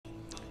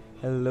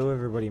Hello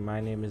everybody, my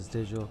name is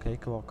Digital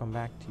Cake. Welcome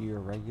back to your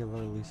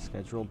regularly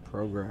scheduled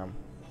program.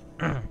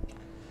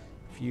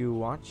 If you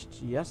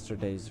watched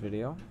yesterday's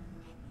video,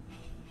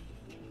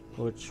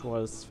 which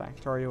was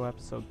Factorio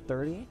episode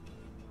 30,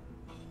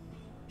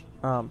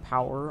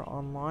 Power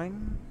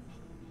Online,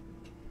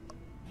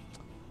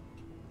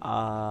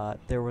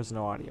 there was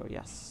no audio,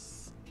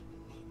 yes.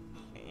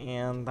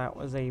 And that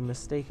was a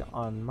mistake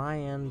on my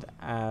end,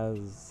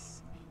 as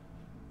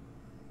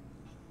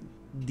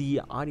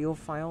the audio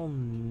file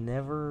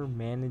never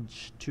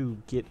managed to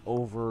get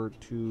over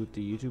to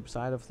the YouTube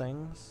side of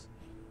things.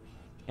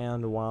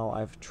 And while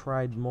I've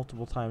tried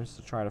multiple times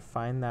to try to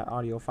find that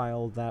audio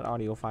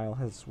file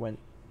has went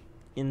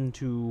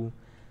into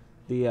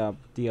the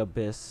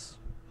abyss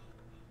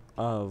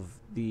of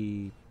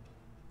the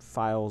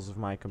files of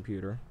my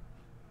computer,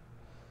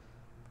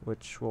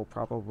 which will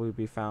probably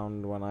be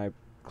found when I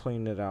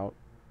clean it out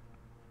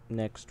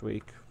next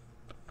week.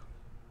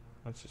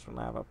 That's just when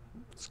I have a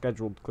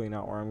scheduled clean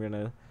out where I'm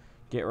gonna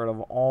get rid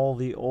of all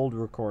the old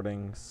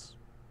recordings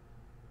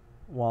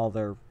while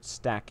they're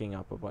stacking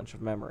up a bunch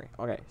of memory.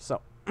 Okay,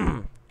 so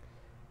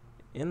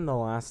in the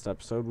last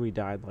episode we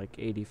died like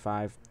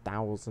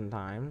 85,000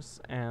 times,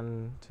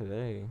 and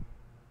today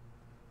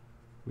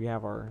we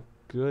have our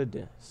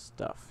good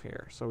stuff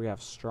here. So we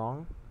have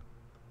strong,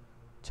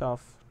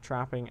 tough,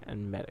 trapping,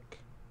 and medic.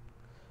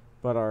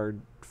 But our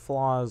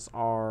flaws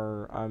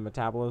are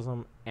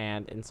metabolism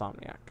and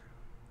insomniac.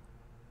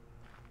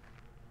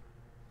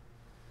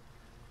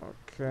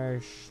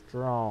 Okay,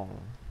 strong.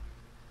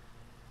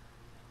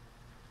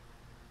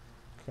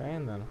 Okay,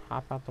 and then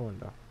hop out the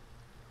window.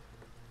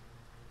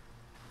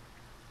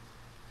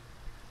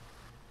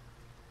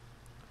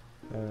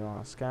 Then we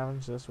want to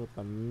scavenge this with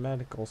the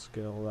medical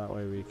skill, that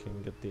way we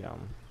can get the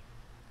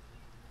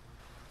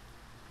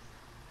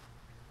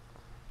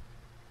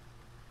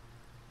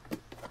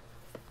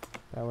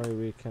that way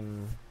we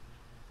can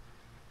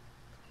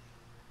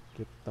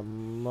get the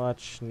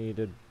much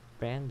needed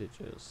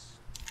bandages.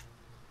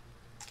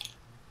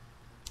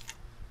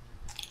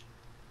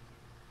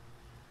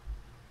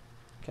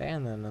 Okay,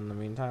 and then in the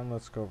meantime,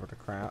 let's go over to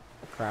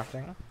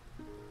crafting.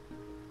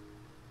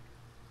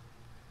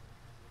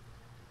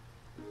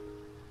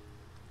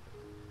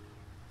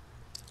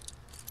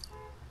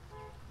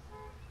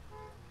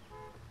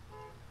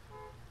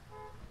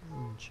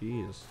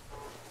 Jeez.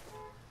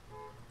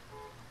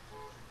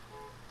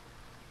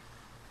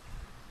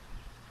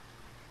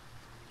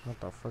 What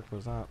the frick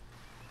was that?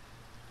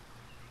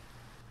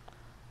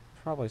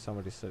 Probably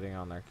somebody sitting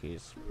on their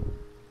keys.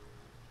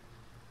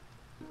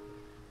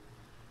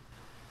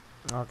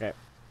 Okay.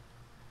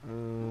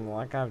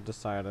 Like I've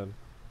decided,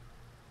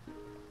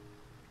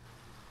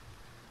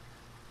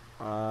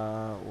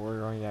 we're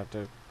going to have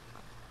to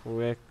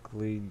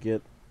quickly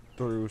get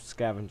through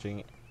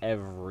scavenging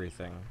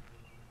everything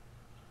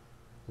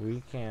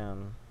we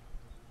can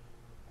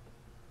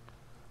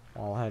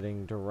while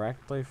heading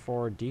directly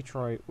for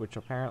Detroit, which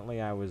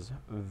apparently I was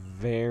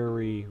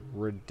very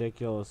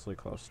ridiculously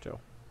close to.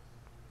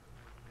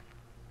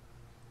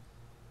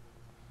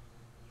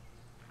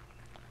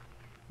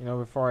 You know,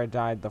 before I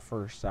died the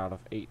first out of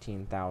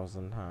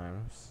 18,000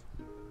 times.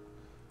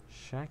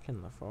 Shack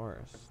in the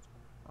forest.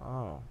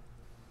 Oh.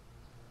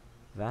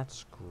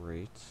 That's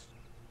great.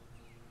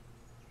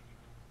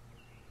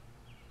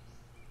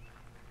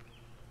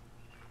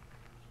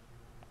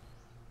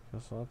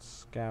 So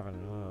let's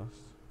scavenge this.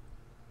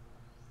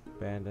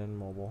 Abandoned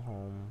mobile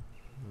home.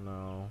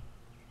 No.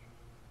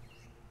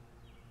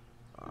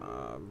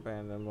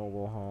 Abandoned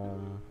mobile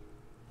home.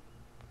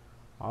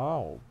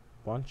 Oh,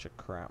 bunch of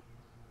crap.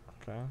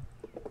 Okay.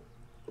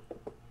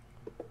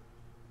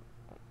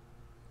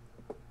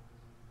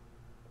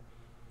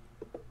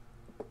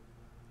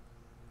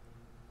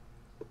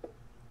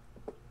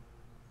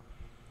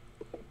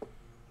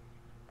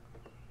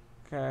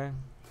 Okay.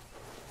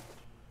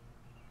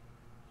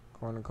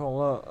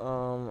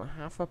 Cornucola,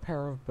 half a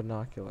pair of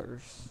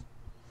binoculars.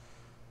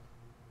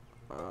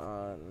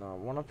 No, I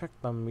want to pick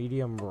the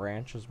medium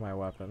branch as my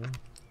weapon.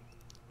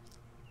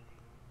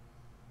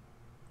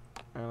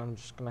 And I'm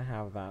just gonna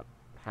have that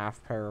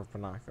half pair of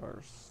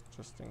binoculars,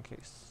 just in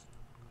case.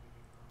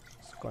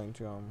 It's going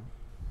to,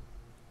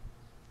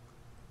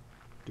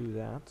 do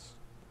that.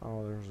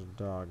 Oh, there's a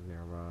dog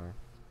nearby.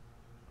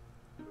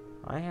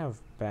 I have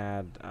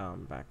bad,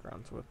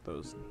 backgrounds with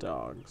those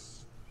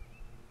dogs.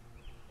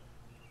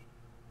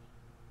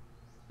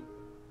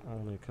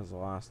 Only because the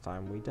last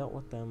time we dealt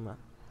with them,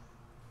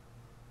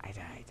 I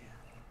died.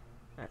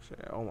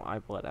 Actually, oh, I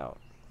bled out.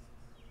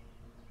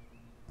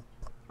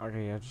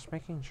 Okay, yeah, just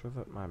making sure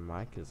that my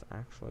mic is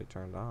actually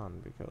turned on,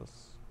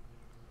 because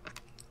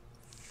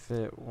if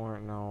it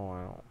weren't, no,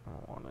 I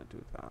don't want to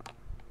do that.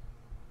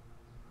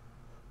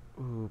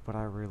 Ooh, but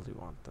I really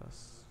want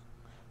this.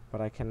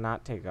 But I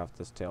cannot take off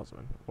this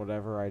talisman.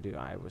 Whatever I do,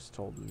 I was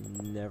told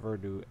never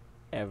to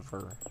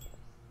ever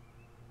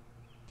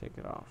take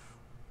it off.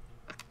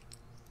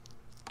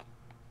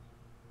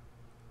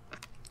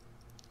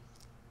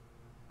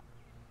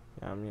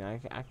 Yeah, I mean,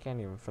 I can't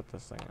even fit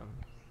this thing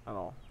in at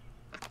all.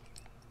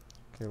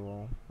 Okay,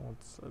 well,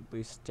 let's at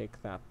least take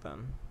that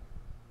then.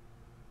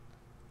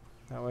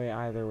 That way,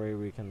 either way,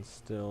 we can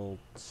still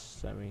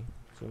zoom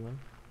in.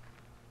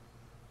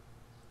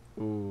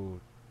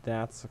 Ooh,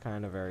 that's the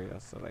kind of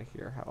areas that I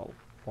hear have a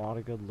lot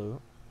of good loot.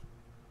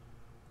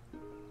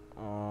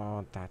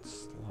 Oh,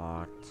 that's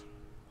locked.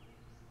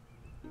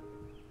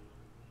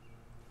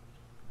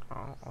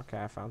 Oh,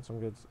 okay, I found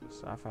some good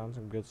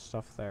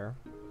stuff there.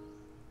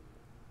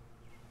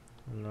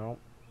 Nope.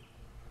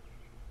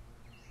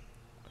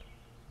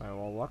 Alright,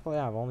 well, luckily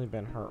I've only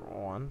been hurt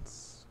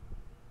once.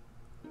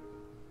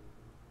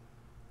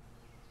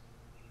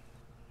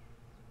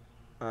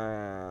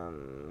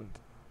 And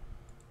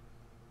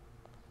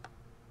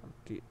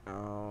empty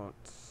out.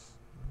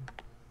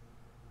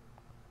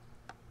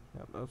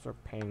 Yeah, those are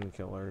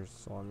painkillers,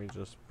 so let me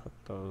just put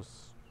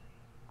those.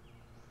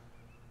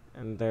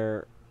 And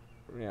they're,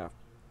 yeah,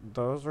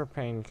 those are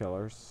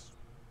painkillers.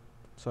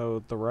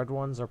 So the red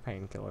ones are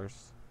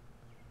painkillers.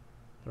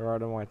 The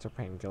red and whites are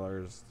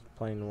painkillers.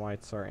 Plain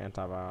whites are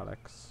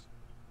antibiotics.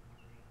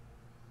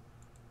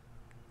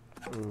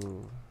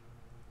 Ooh.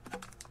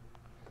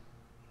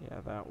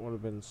 Yeah, that would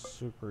have been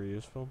super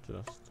useful.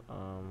 Just,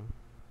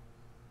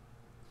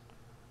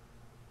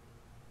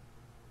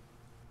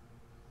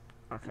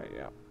 okay,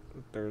 yeah.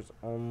 There's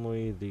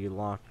only the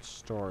locked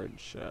storage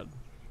shed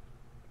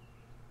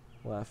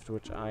left,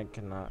 which I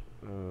cannot.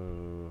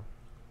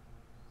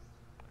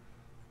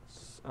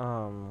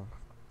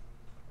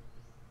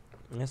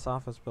 This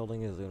office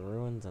building is in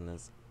ruins and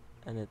it's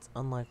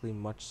unlikely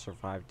much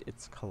survived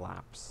its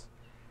collapse.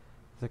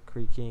 The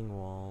creaking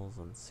walls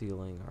and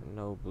ceiling are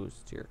no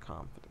boost to your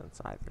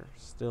confidence either.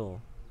 Still,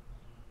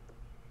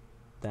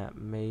 that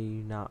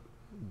may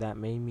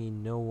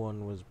mean no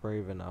one was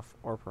brave enough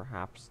or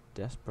perhaps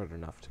desperate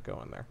enough to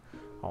go in there.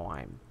 Oh,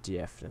 I'm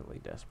definitely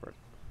desperate.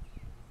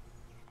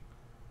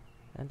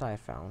 And I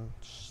found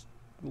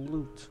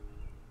loot.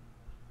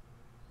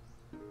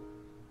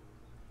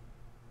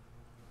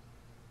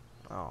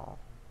 Oh.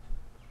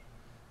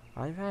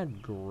 I've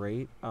had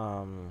great,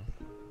 ooh.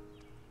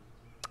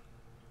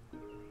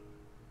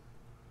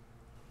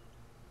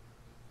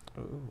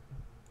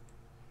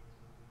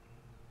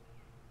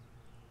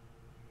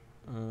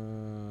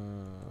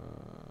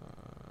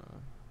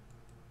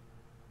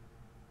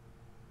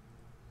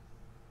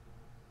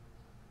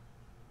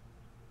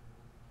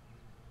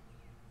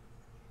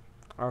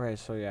 Okay,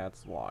 so yeah,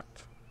 it's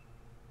locked.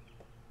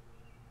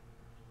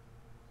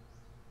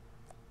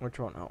 Which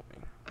won't help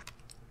me.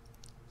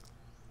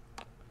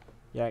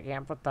 Yeah, I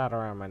can't put that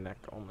around my neck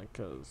only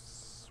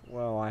because,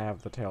 well, I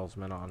have the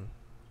talisman on.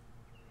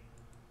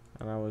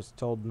 And I was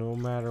told no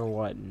matter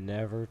what,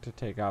 never to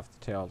take off the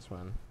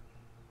talisman.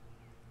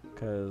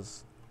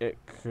 Because it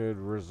could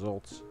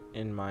result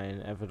in my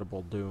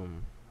inevitable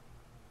doom.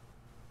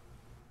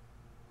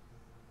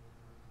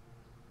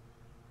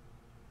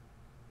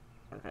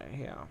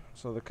 Okay, yeah.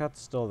 So the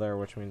cut's still there,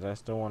 which means I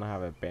still want to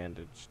have it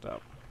bandaged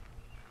up.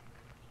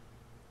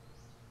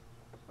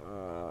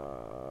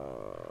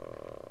 Oh,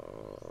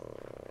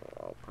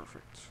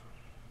 perfect.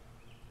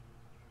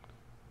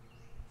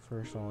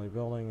 First only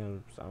building,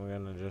 and I'm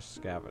gonna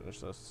just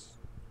scavenge this.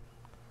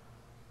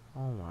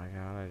 Oh my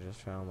god, I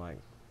just found like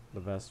the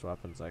best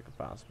weapons I could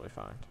possibly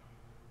find.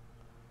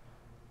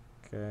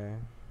 Okay.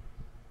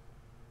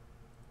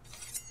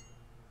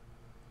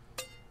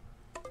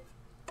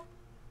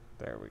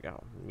 There we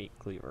go. Meat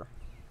cleaver.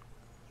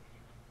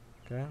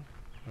 Okay.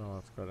 Well,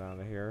 let's go down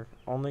to here.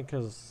 Only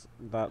because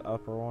that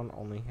upper one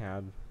only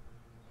had...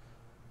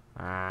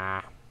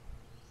 Ah.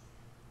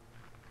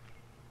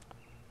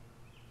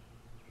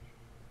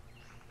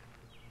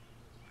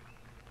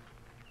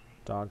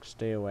 Dog,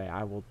 stay away.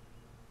 I will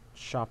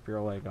chop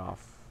your leg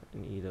off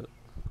and eat it.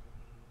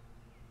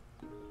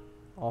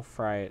 I'll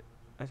fry it.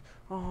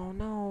 Oh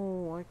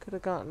no, I could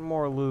have gotten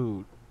more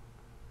loot.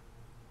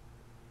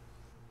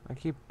 I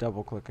keep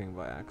double clicking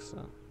by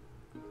accident.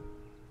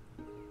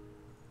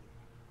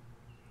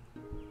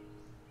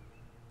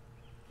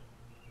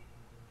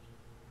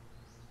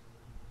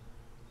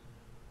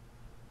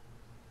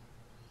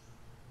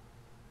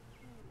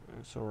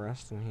 So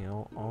rest and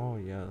heal. Oh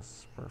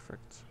yes,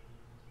 perfect.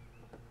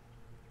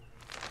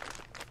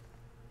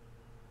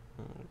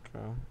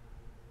 Okay.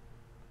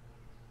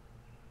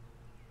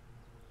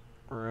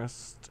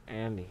 Rest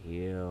and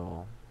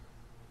heal.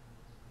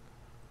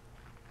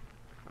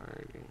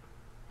 Alrighty.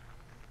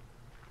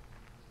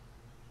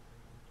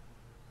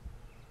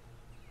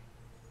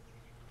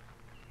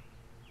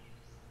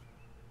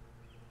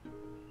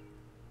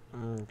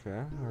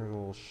 Okay, there's a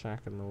little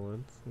shack in the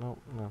woods. Nope,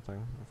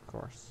 nothing, of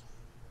course.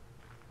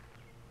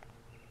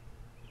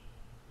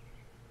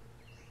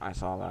 I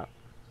saw that.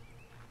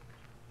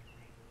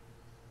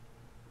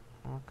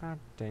 Oh god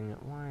dang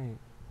it, why?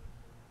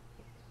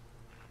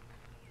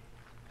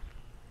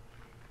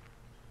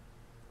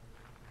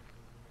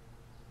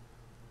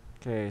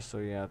 Okay, so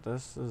yeah,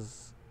 this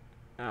is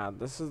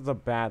the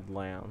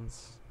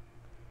Badlands.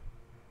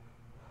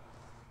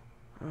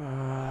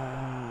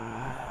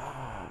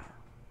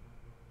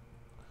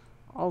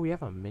 Oh, we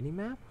have a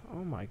mini-map?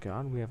 Oh my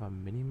god, we have a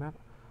mini-map?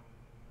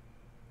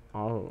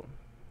 Oh.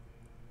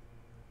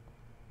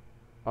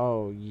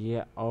 Oh,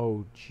 yeah.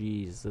 Oh,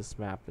 jeez. This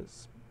map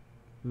is...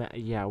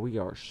 yeah, we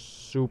are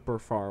super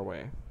far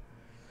away.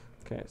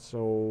 Okay,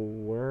 so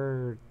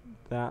where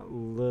that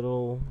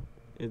little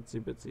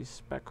itsy bitsy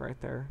speck right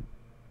there,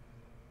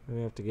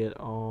 we have to get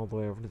all the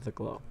way over to the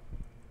glow.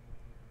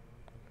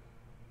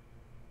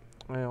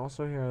 I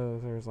also hear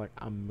that there's like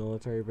a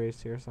military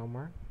base here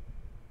somewhere,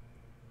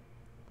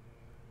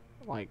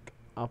 like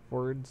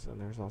upwards,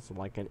 and there's also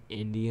like an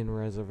Indian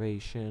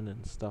reservation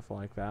and stuff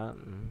like that.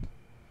 And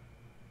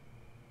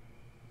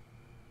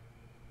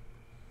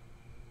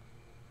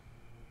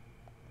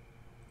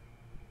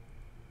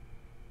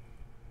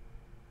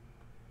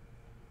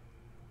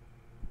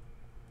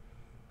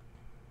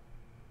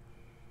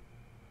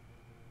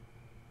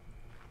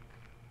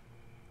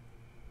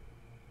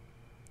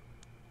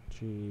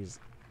jeez,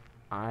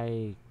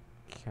 I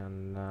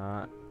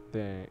cannot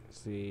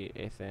see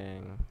a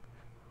thing.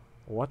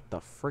 What the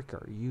frick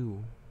are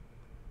you?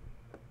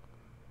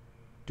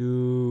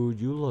 Dude,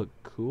 you look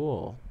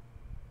cool.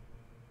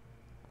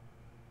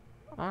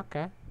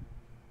 Okay.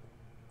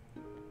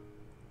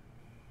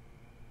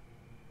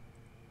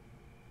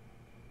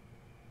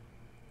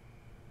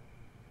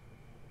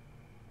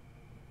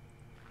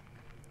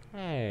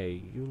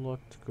 Hey, you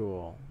looked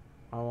cool.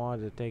 I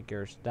wanted to take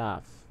your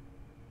stuff.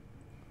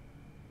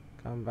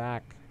 Come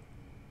back.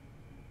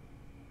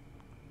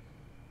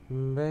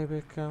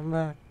 Baby, come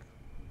back.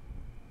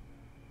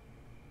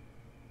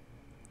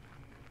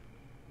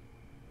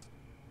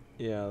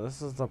 Yeah,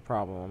 this is the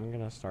problem. I'm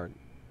gonna start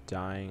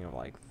dying of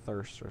like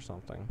thirst or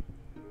something.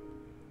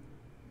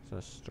 It's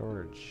a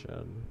storage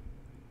shed.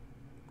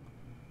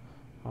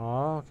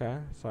 Oh, okay.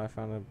 So I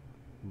found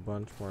a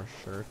bunch more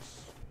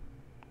shirts.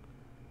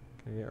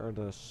 Can I get rid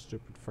of the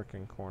stupid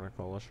freaking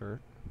Cornicola shirt?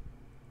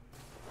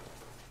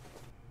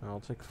 I'll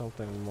take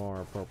something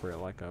more appropriate,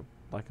 like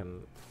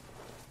an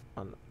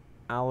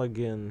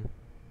Allegan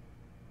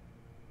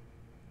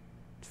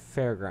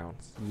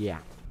Fairgrounds. Yeah,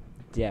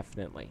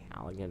 definitely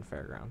Allegan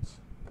Fairgrounds.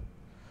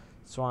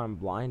 So I'm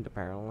blind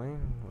apparently.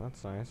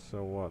 That's nice.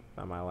 So what?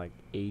 Am I like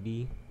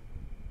 80?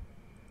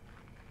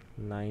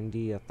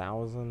 90?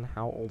 1,000?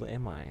 How old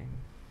am I?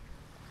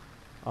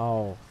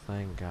 Oh,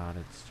 thank God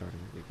it's starting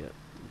to get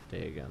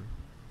day again.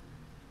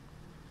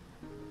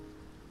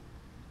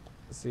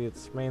 See,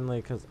 it's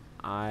mainly because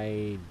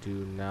I do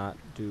not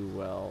do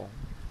well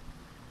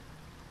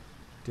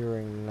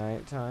during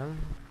nighttime.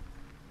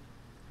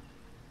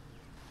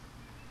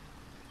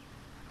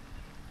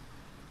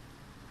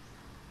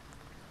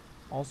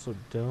 Also,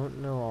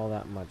 don't know all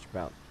that much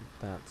about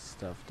that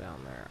stuff down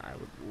there. I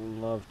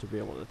would love to be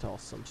able to tell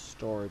some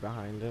story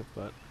behind it,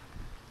 but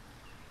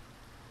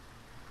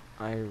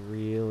I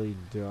really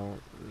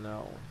don't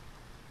know.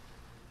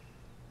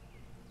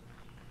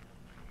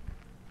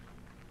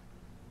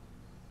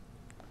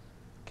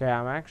 Okay,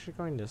 I'm actually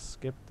going to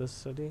skip this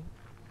city.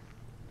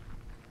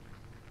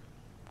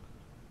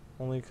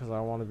 Only because I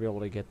want to be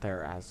able to get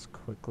there as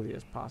quickly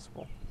as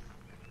possible.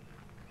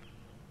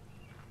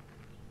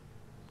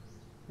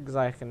 Because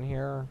I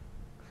hear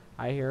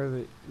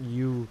that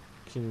you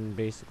can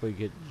basically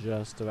get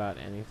just about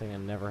anything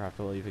and never have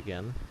to leave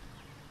again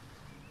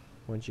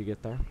once you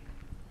get there.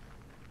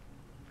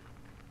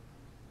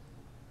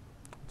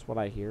 That's what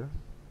I hear.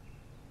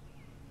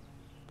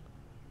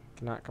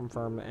 Cannot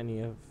confirm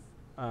any of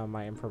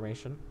my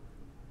information.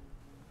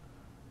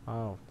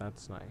 Oh,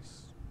 that's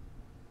nice.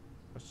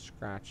 A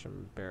scratch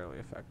and barely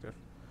effective.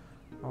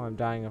 Oh, I'm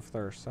dying of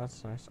thirst.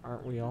 That's nice.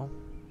 Aren't we all?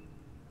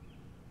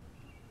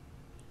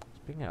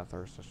 Speaking of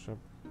thirst, I should have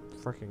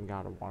freaking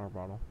got a water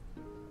bottle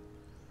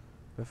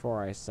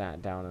before I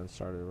sat down and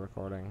started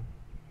recording.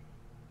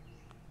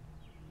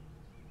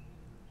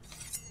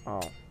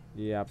 Oh,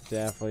 yep,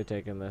 definitely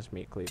taking this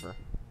meat cleaver.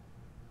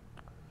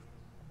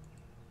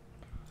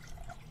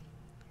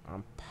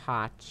 I'm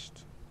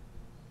parched.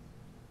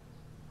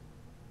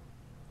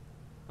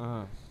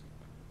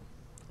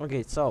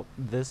 Okay, so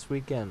this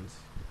weekend,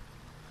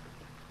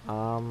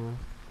 yeah,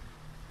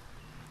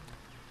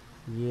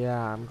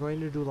 I'm going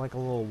to do like a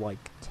little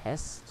like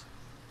test,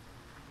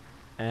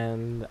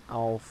 and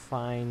I'll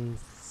find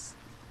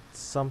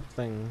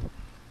something.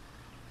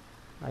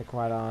 I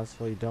quite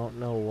honestly don't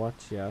know what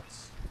yet,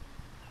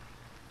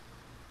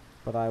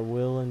 but I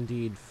will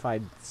indeed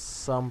find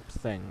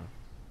something,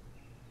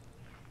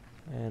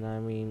 and I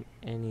mean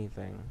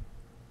anything,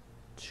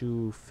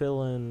 to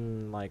fill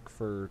in like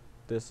for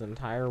this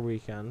entire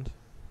weekend.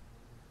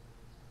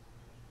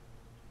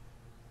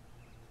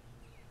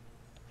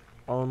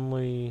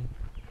 Only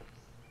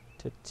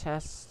to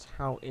test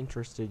how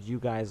interested you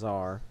guys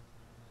are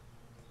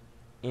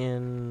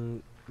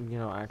in, you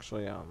know,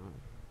 actually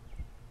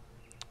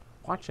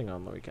watching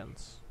on the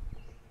weekends.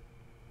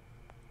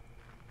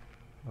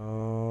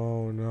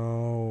 Oh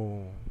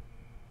no.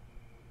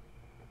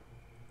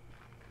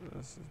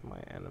 This is my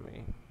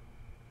enemy.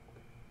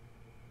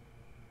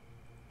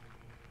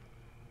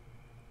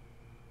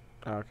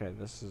 Okay,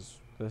 this is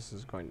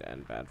going to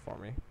end bad for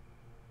me.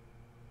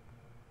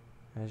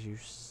 As you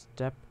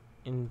step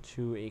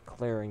into a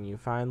clearing, you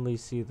finally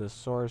see the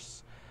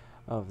source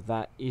of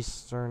that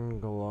eastern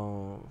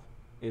glow.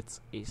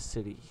 It's a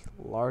city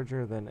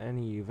larger than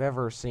any you've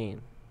ever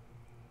seen.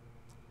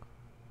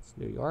 It's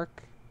New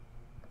York.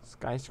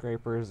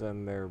 Skyscrapers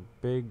and their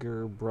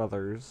bigger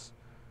brothers,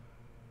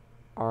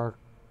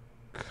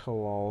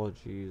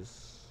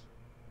 archaeologies,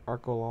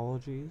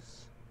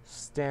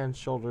 stand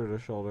shoulder to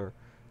shoulder,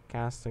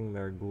 casting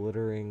their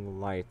glittering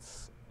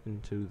lights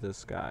into the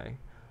sky.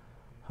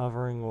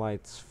 Hovering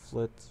lights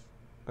flit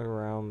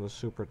around the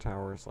super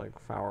towers like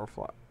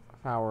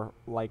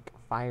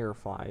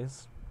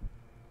fireflies.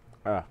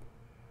 Uh,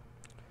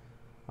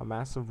 a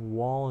massive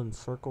wall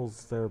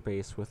encircles their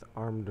base with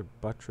armed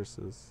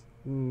buttresses.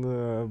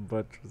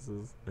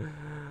 Buttresses.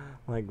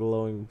 Like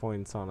glowing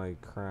points on a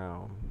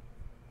crown.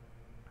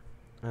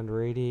 And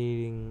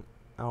radiating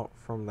out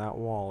from that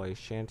wall, a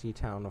shanty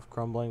town of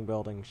crumbling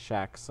buildings,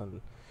 shacks,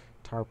 and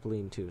tarp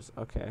lean-tos.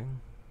 Okay.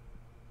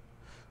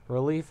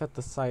 Relief at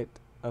the sight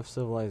of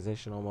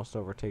civilization almost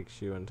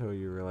overtakes you until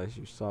you realize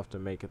you still have to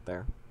make it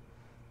there.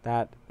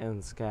 That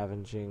and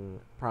scavenging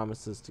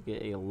promises to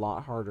get a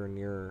lot harder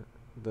near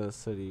the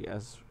city,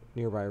 as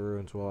nearby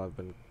ruins will have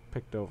been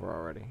picked over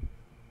already.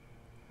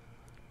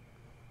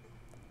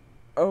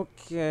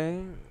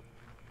 Okay.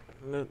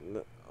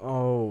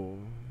 Oh.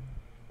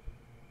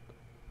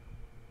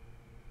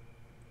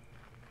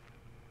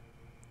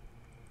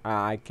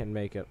 I can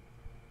make it.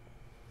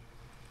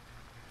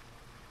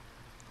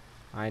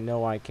 I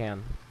know I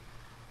can.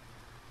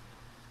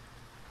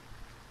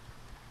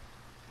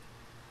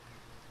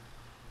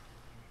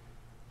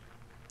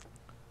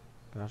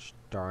 Gosh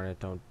darn it,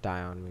 don't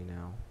die on me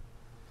now.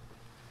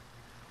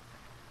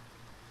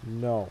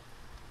 No.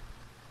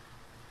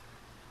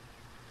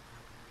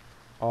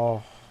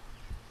 Oh.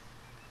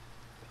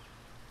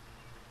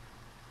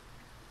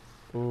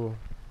 Ooh.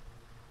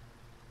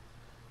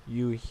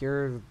 You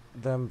hear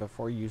them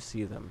before you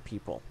see them,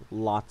 people.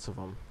 Lots of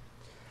them.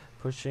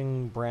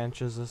 Pushing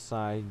branches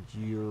aside,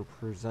 you're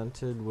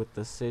presented with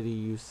the city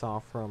you saw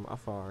from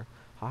afar.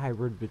 A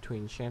hybrid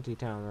between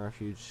shantytown,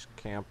 refuge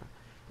camp,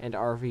 and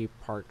RV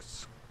park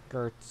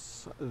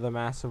skirts the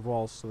massive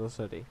walls to the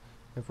city.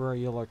 Everywhere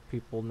you look,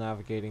 people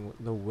navigating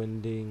the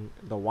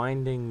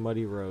winding,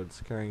 muddy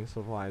roads, carrying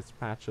supplies,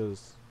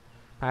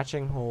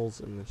 patching holes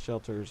in the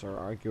shelters, or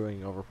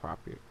arguing over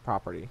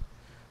property.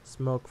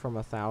 Smoke from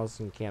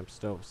 1,000 camp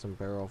stoves and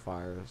barrel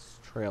fires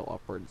trail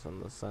upwards,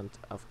 and the scent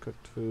of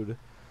cooked food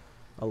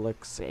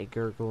elicits a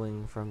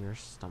gurgling from your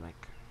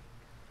stomach.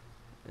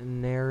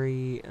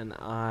 Nary an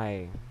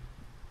eye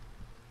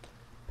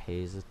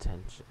pays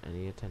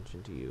any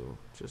attention to you.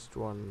 Just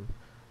one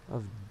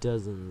of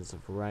dozens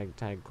of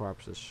ragtag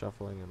corpses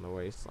shuffling in the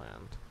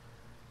wasteland.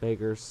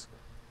 Beggars,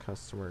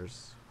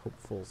 customers,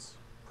 hopefuls,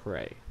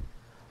 prey.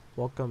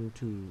 Welcome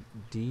to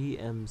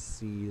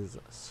DMC's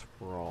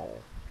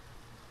Sprawl.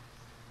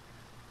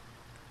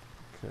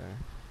 Okay.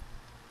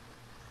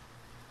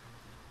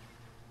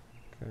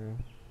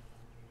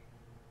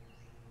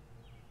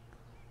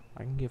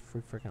 I can get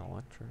free freaking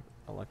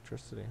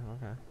electricity.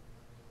 Okay.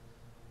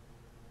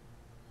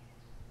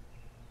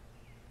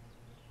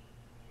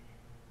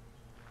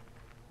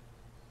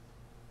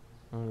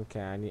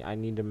 Okay, I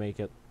need to make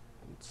it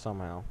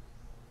somehow.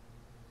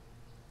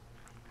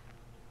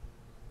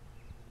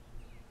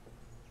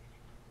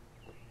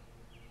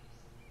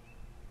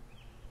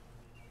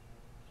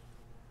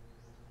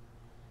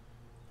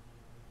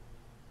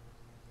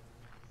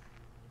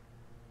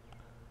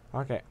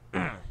 Okay.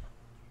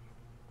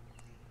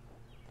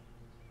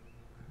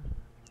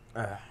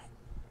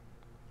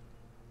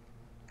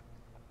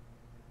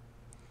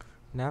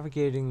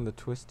 Navigating the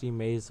twisty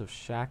maze of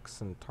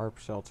shacks and tarp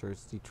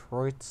shelters,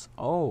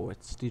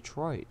 it's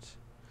Detroit.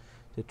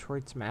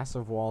 Detroit's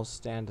massive walls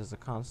stand as a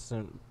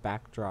constant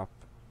backdrop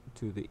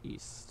to the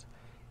east.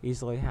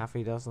 Easily half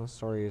a dozen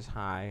stories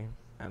high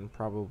and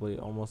probably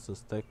almost as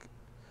thick,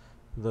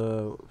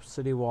 the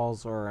city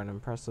walls are an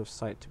impressive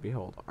sight to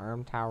behold.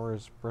 Armed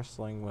towers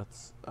bristling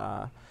with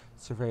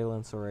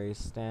surveillance arrays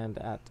stand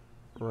at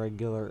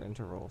regular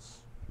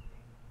intervals,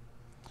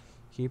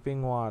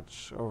 keeping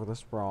watch over the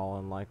sprawl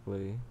and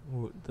likely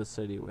the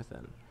city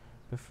within.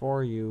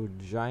 Before you,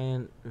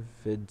 giant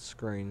vid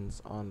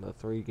screens on the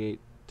 3 gate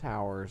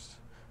towers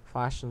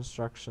flash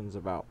instructions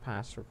about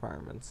past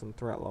requirements and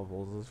threat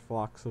levels as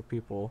flocks of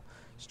people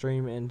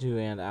stream into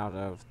and out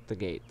of the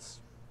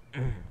gates.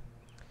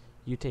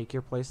 You take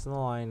your place in the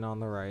line on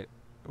the right,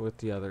 with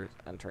the others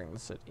entering the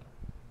city.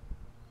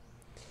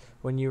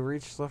 When you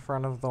reach the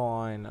front of the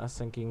line, a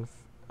sinking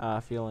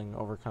feeling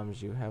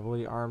overcomes you.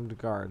 Heavily armed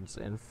guards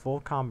in full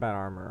combat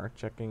armor are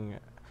checking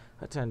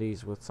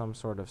attendees with some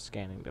sort of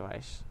scanning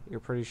device. You're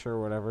pretty sure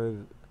whatever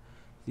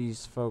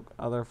these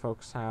other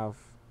folks have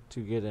to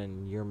get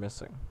in, you're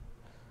missing.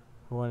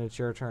 When it's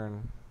your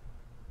turn,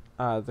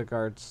 the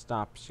guard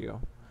stops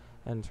you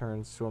and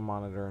turns to a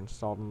monitor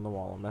installed on the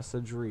wall. A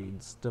message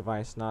reads,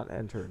 "Device not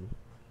entered.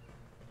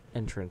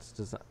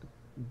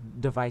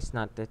 Device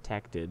not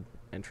detected.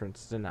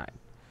 Entrance denied."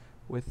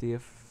 With the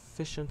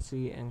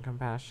efficiency and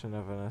compassion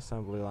of an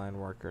assembly line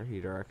worker, he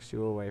directs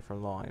you away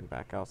from the line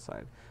back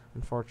outside.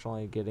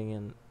 Unfortunately,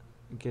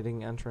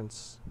 getting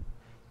entrance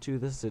to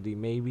the city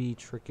may be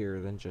trickier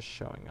than just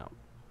showing up.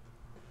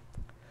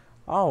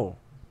 Oh.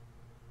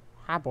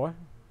 Hi, boy.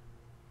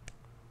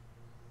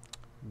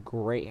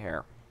 Great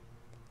hair.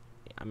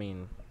 I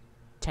mean,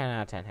 10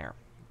 out of 10 hair.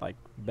 Like,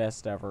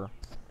 best ever.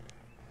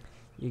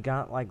 You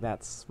got, like,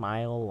 that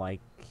smile,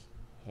 like,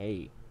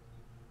 hey,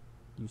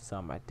 you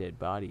saw my dead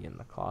body in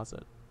the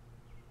closet.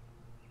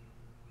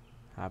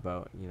 How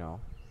about, you know,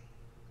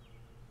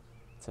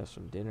 let's have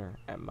some dinner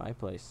at my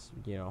place,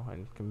 you know,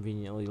 and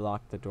conveniently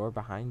lock the door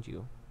behind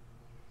you.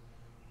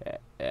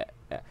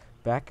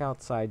 Back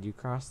outside, you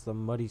cross the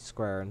muddy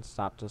square and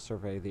stop to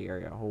survey the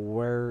area.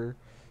 Where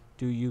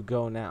do you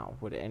go now?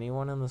 Would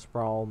anyone in the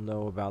sprawl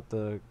know about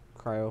the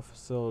cryo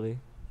facility?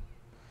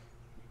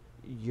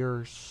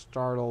 You're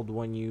startled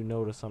when you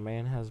notice a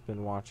man has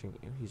been watching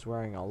you. He's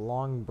wearing a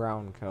long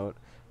brown coat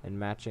and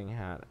matching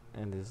hat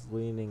and is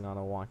leaning on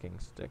a walking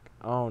stick.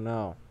 Oh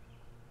no.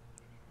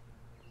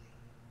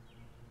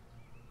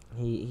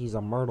 He's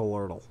a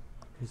myrtle-urdle.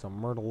 He's a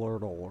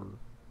myrtle-urdle.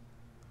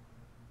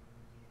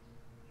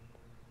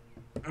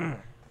 Okay,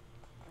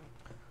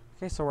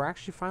 so we're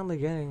actually finally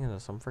getting into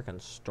some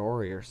freaking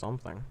story or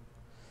something.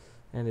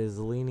 And is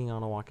leaning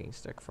on a walking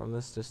stick. From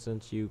this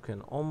distance, you can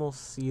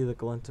almost see the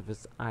glint of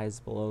his eyes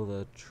below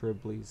the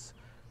Tribley's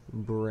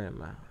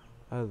brim,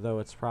 though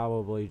it's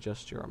probably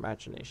just your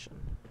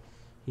imagination.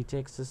 He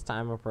takes his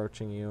time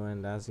approaching you,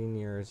 and as he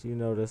nears, you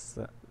notice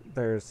that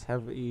there's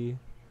heavy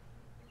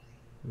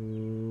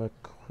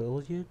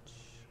maquillage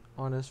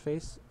on his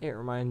face. It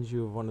reminds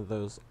you of one of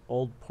those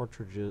old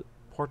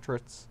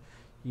portraits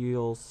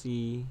you'd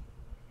see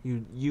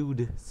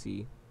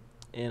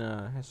in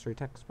a history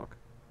textbook.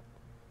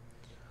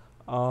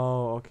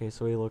 Oh, okay,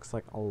 so he looks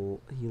like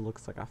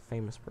a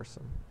famous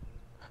person.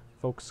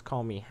 Folks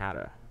call me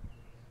Hatter,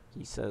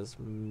 he says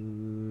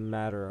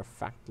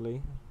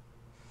matter-of-factly.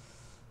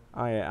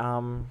 Okay,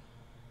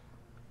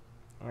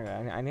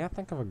 I need to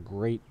think of a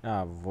great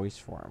voice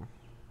for him.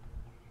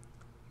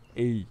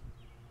 Hey,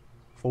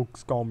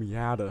 folks call me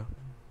Hatter.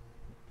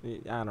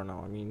 I don't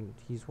know, I mean,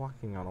 he's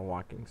walking on a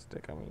walking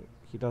stick. I mean,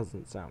 he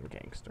doesn't sound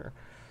gangster.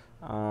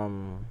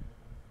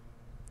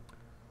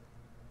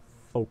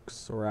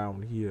 Folks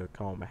around here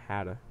call me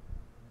Hatter.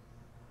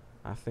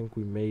 I think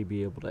we may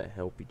be able to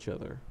help each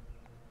other.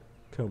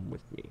 Come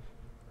with me.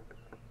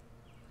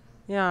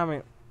 Yeah, I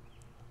mean,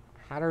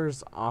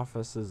 Hatter's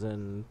office is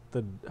in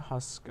the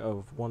husk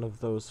of one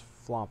of those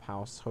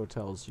flophouse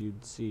hotels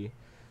you'd see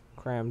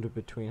crammed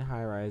between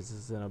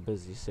high-rises in a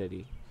busy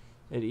city.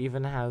 It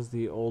even has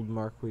the old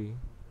marquee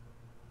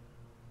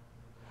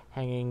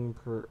hanging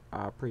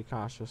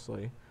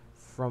precautiously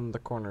from the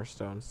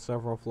cornerstone.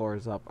 Several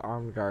floors up,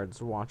 armed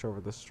guards watch over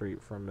the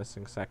street from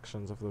missing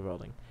sections of the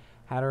building.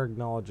 Hatter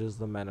acknowledges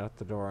the men at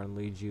the door and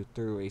leads you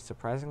through a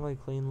surprisingly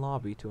clean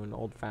lobby to an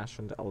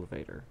old-fashioned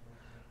elevator.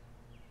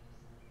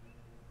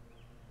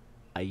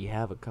 I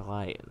have a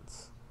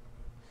client.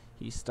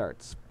 He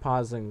starts,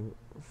 pausing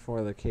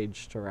for the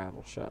cage to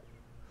rattle shut.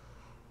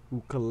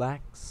 Who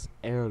collects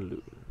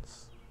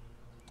heirlooms.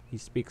 He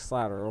speaks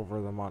louder over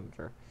the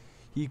monitor.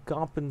 He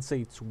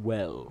compensates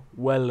well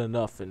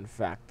enough, in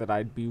fact, that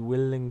I'd be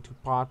willing to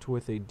part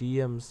with a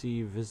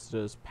DMC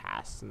visitor's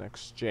pass in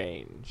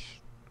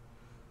exchange.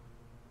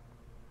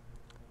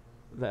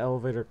 The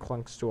elevator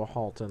clunks to a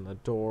halt and the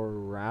door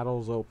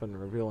rattles open,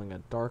 revealing a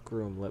dark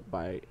room lit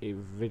by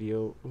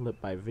video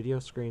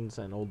screens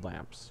and old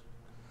lamps.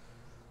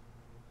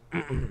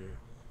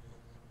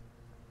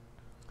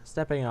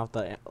 Stepping off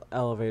the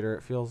elevator,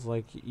 it feels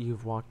like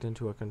you've walked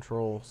into a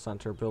control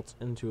center built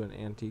into an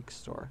antique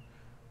store.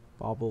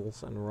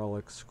 Baubles and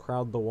relics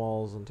crowd the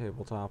walls and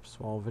tabletops,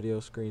 while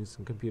video screens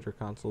and computer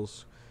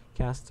consoles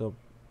cast a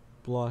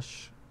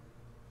bluish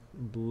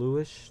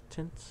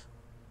tint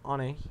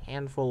on a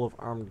handful of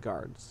armed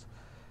guards.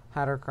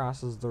 Hatter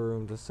crosses the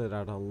room to sit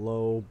at a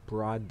low,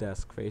 broad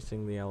desk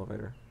facing the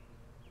elevator.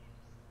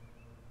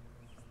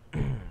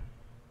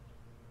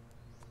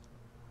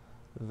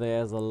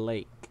 There's a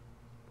lake.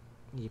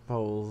 He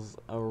pulls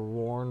a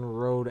worn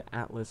road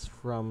atlas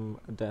from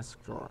a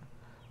desk drawer.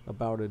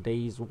 About a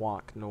day's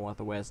walk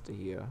northwest of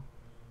here.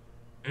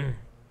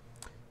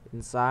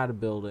 Inside a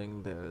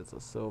building, there is a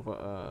silver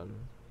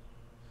urn.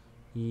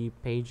 He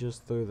pages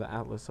through the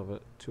atlas of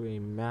it to a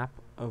map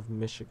of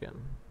Michigan.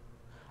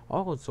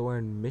 Oh, so we're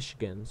in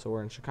Michigan. So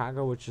we're in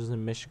Chicago, which is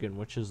in Michigan,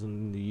 which is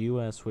in the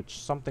U.S., which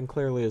something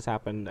clearly has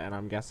happened, and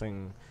I'm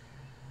guessing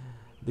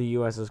the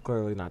U.S. is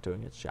clearly not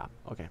doing its job.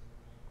 Okay.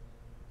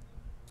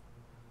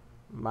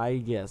 My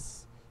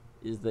guess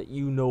is that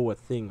you know a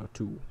thing or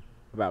two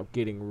about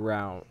getting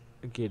around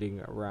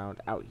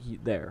out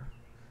there,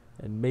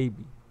 and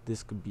maybe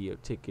this could be a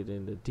ticket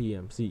into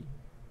DMC.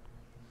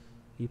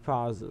 He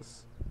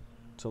pauses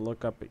to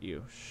look up at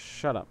you.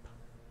 Shut up.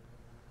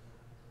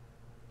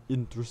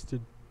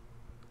 Interested?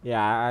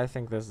 Yeah, I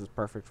think this is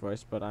perfect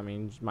voice, but I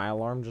mean, my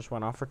alarm just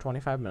went off for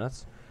 25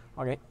 minutes.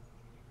 Okay.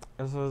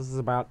 This is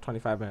about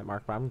 25-minute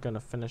mark, but I'm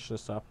gonna finish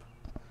this up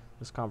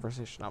this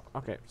conversation up.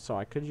 Okay, so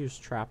I could use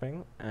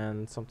trapping,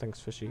 and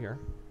something's fishy here.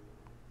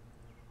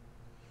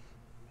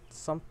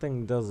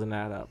 Something doesn't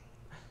add up.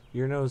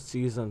 You're no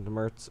seasoned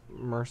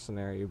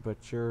mercenary,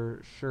 but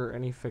you're sure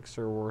any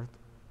fixer worth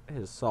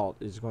his salt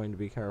is going to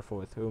be careful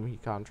with whom he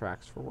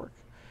contracts for work.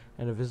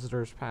 And a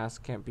visitor's pass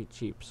can't be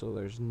cheap, so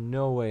there's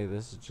no way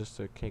this is just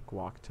a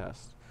cakewalk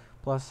test.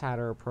 Plus,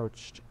 Hatter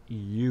approached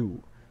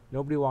you.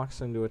 Nobody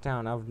walks into a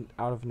town out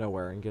of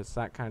nowhere and gets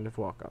that kind of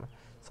welcome.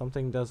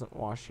 Something doesn't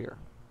wash here.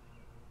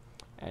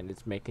 And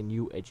it's making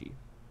you edgy.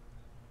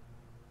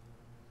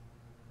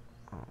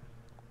 Oh.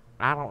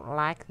 I don't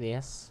like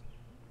this.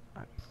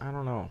 I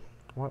don't know.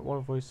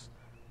 What voice?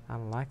 I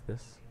don't like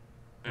this.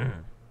 I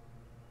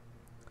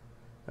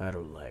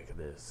don't like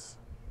this.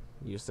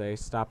 You say,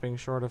 stopping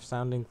short of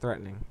sounding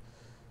threatening.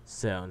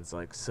 Sounds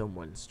like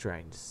someone's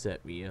trying to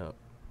set me up.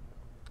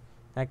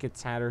 That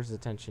gets Hatter's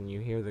attention.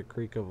 You hear the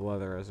creak of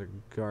leather as a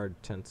guard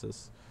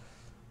tenses.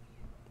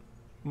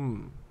 He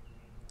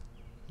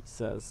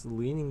says,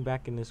 leaning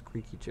back in his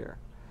creaky chair.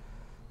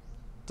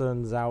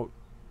 Turns out,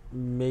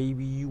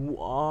 maybe you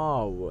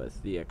are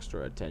worth the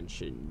extra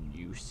attention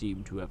you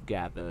seem to have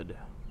gathered.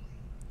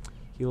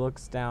 He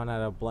looks down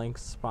at a blank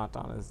spot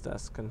on his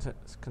desk,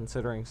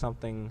 considering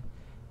something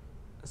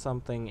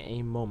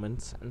a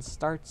moment, and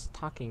starts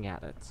talking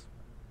at it.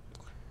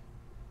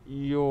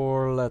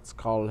 Your, let's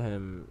call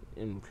him,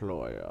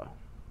 employer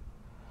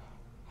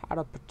had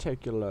a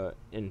particular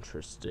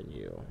interest in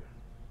you.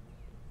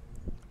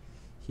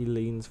 He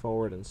leans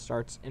forward and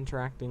starts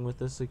interacting with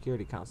the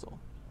security council.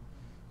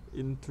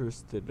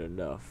 Interested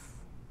enough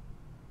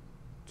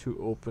to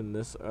open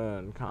this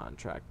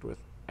contract with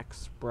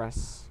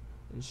express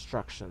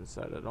instructions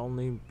that it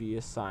only be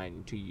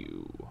assigned to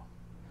you.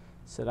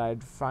 Said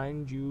I'd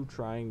find you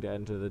trying to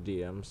enter the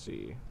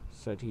DMC.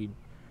 Said he'd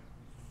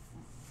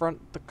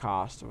front the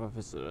cost of a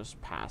visitor's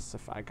pass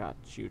if I got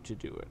you to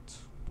do it.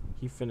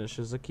 He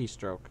finishes a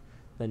keystroke,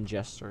 then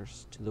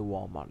gestures to the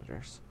wall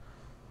monitors.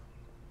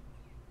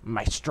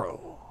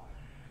 Maestro!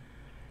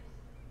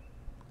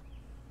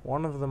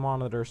 One of the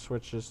monitors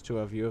switches to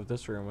a view of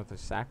this room with a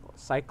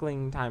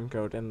cycling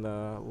timecode in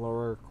the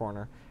lower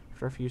corner.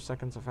 After a few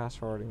seconds of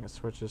fast-forwarding, it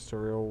switches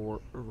to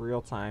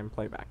real-time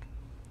playback.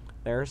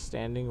 There,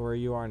 standing where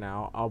you are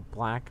now, a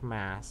black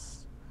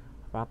mass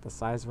about the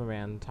size of a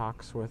man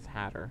talks with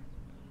Hatter.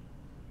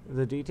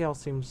 The detail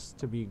seems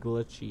to be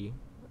glitchy,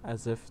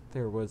 as if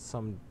there was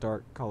some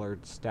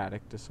dark-colored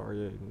static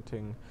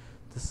disorienting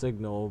the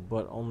signal,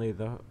 but only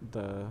the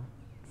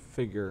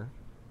figure.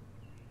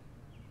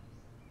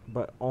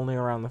 But only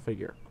around the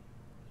figure.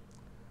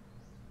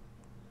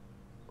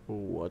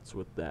 What's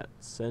with that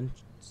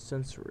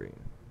sensory?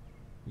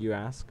 You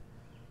ask.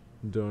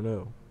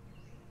 Dunno,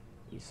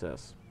 he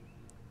says.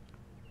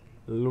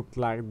 Looked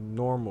like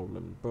normal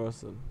in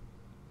person.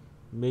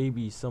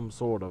 Maybe some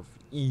sort of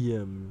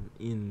EM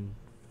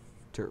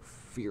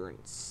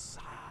interference.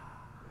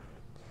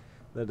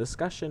 The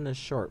discussion is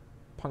short,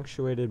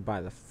 punctuated by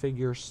the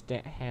figure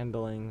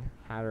handling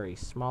Hatter a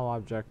small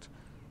object,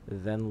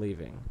 then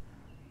leaving.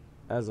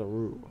 As a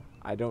rule,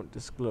 I don't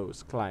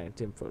disclose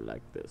client info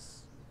like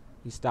this.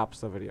 He stops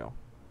the video.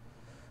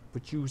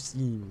 But you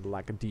seem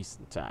like a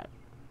decent type.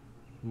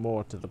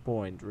 More to the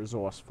point,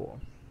 resourceful.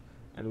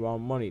 And while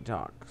money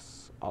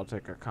talks, I'll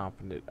take a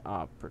competent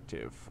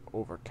operative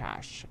over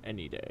cash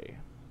any day.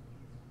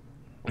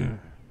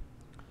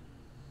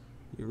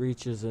 He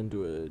reaches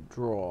into a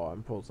drawer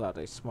and pulls out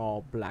a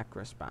small black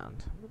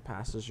wristband. The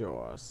pass is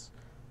yours.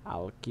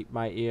 I'll keep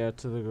my ear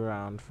to the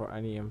ground for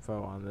any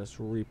info on this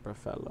Reaper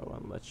fellow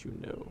and let you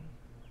know.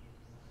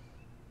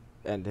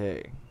 And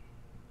hey,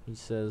 he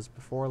says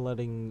before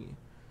letting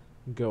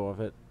go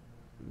of it,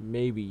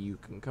 maybe you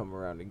can come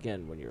around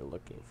again when you're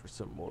looking for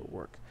some more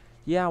work.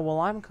 Yeah, well,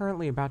 I'm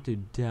currently about to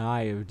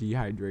die of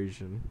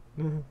dehydration.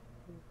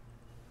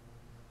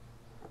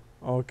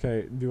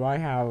 Okay, do I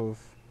have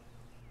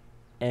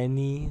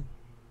any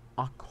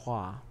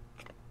aqua?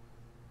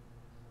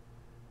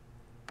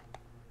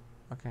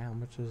 Okay, how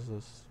much is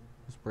this?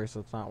 This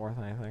bracelet's not worth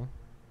anything.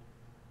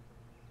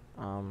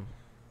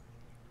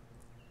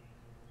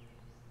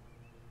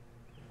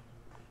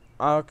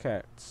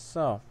 Okay,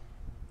 so.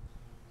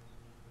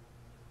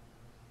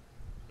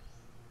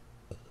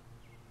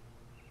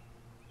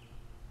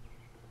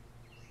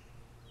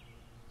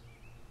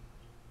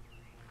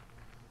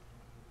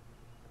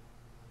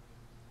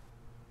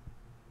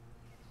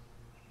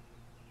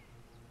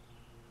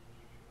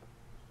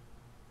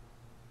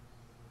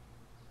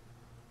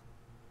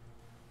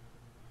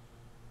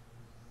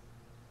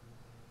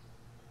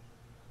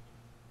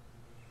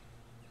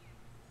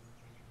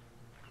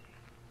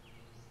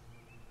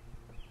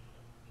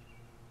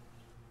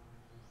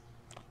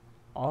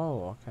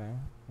 Oh, okay.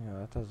 Yeah,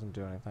 that doesn't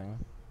do anything.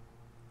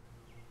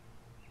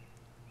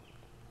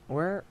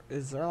 Where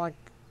is there like...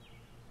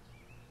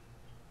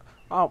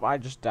 Oh, I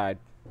just died.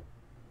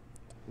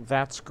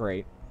 That's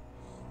great.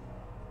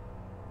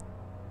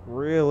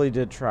 Really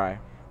did try.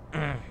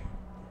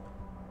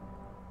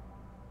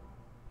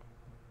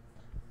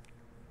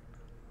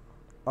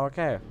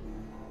 Okay.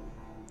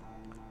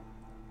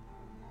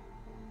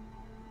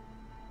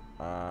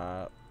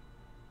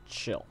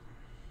 chill.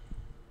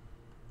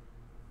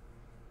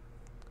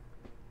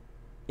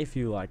 If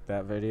you liked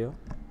that video,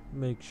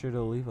 make sure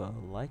to leave a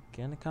like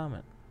and a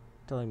comment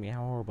telling me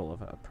how horrible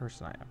of a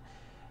person I am.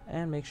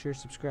 And make sure to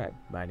subscribe.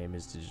 My name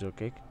is Digital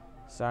Cake,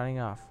 signing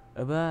off.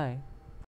 Bye.